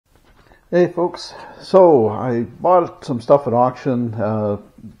Hey folks, so I bought some stuff at auction.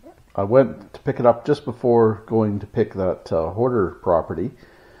 I went to pick it up just before going to pick that hoarder property,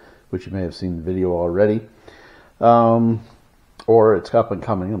 which you may have seen the video already, or it's up and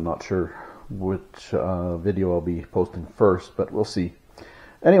coming. I'm not sure which video I'll be posting first, but we'll see.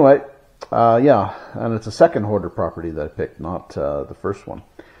 Anyway, yeah, and it's a second hoarder property that I picked, not the first one.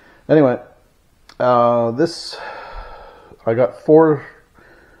 Anyway, this, I got 4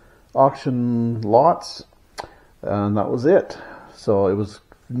 auction lots, and that was it. So it was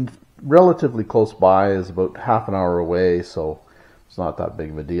relatively close by. It's about half an hour away, so it's not that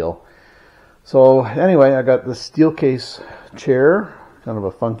big of a deal. So anyway, I got this steel case chair, kind of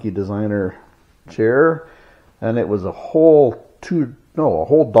a funky designer chair, and it was a whole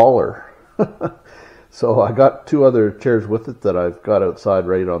 $1. So I got 2 other chairs with it that I've got outside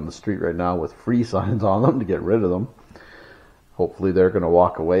right on the street right now with free signs on them to get rid of them. Hopefully they're going to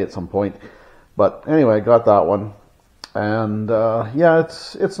walk away at some point. But anyway, I got that one. And yeah,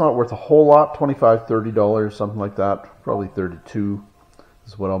 it's not worth a whole lot, $25, $30, something like that. Probably $32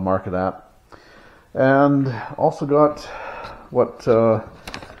 is what I'll mark it at. And also got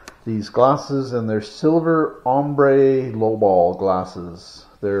these glasses, and they're silver ombre lowball glasses.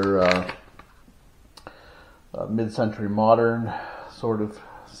 They're mid-century modern sort of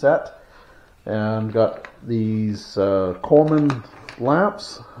set. And got these Coleman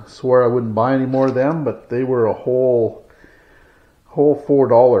lamps. I swore I wouldn't buy any more of them, but they were a whole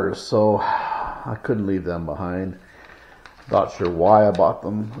 $4, so I couldn't leave them behind. Not sure why I bought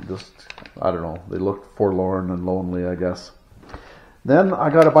them. Just, I don't know. They looked forlorn and lonely, I guess. Then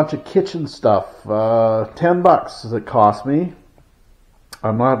I got a bunch of kitchen stuff. $10 it cost me.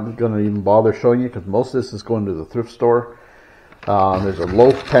 I'm not going to even bother showing you because most of this is going to the thrift store. There's a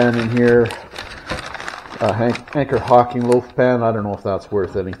loaf pan in here, a Anchor Hawking loaf pan. I don't know if that's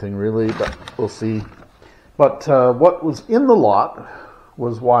worth anything really, but we'll see. But what was in the lot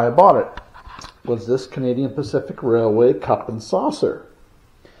was why I bought it, was this Canadian Pacific Railway cup and saucer.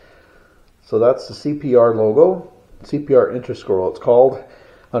 So that's the CPR logo, CPR Interscroll it's called.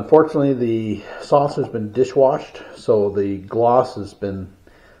 Unfortunately, the saucer's been dishwashed, so the gloss has been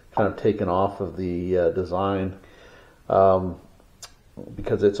kind of taken off of the design.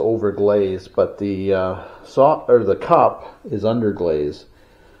 Because it's over glaze, but the the cup is under glaze.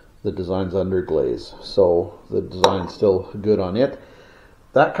 The design's under glaze, so the design's still good on it.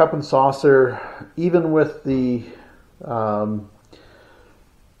 That cup and saucer, even with the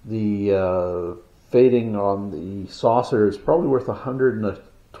fading on the saucer, is probably worth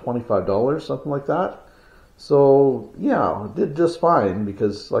 $125, something like that. So yeah, it did just fine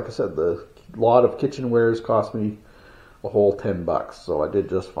because, like I said, the lot of kitchenwares cost me a whole $10, so I did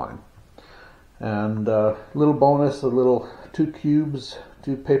just fine. And little bonus, a little 2 cubes,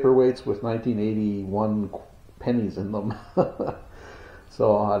 2 paperweights with 1981 pennies in them.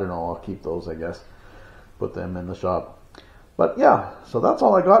 So I don't know, I'll keep those, I guess. Put them in the shop. But yeah, so that's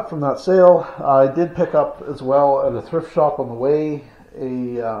all I got from that sale. I did pick up as well at a thrift shop on the way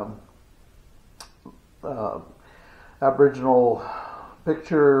a Aboriginal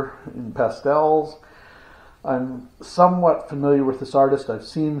picture in pastels. I'm somewhat familiar with this artist. I've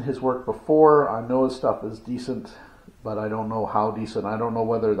seen his work before. I know his stuff is decent, but I don't know how decent. I don't know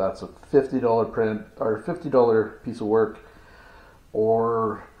whether that's a $50 print or $50 piece of work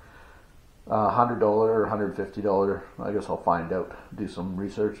or $100 or $150. I guess I'll find out. Do some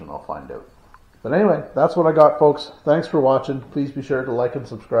research and I'll find out. But anyway, that's what I got, folks. Thanks for watching. Please be sure to like and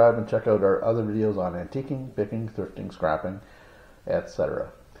subscribe and check out our other videos on antiquing, picking, thrifting, scrapping,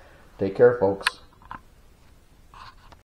 etc. Take care, folks.